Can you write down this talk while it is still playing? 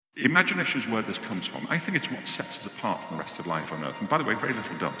Imagination is where this comes from. I think it's what sets us apart from the rest of life on Earth. And by the way, very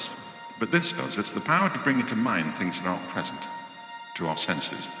little does. But this does. It's the power to bring into mind things that aren't present to our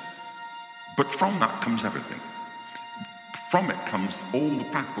senses. But from that comes everything. From it comes all the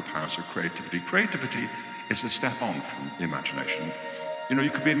practical powers of creativity. Creativity is a step on from the imagination. You know, you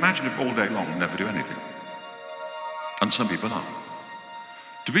could be imaginative all day long and never do anything. And some people are.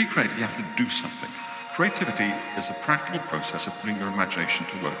 To be creative, you have to do something. Creativity is a practical process of putting your imagination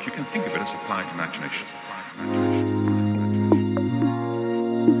to work. You can think of it as applied imagination.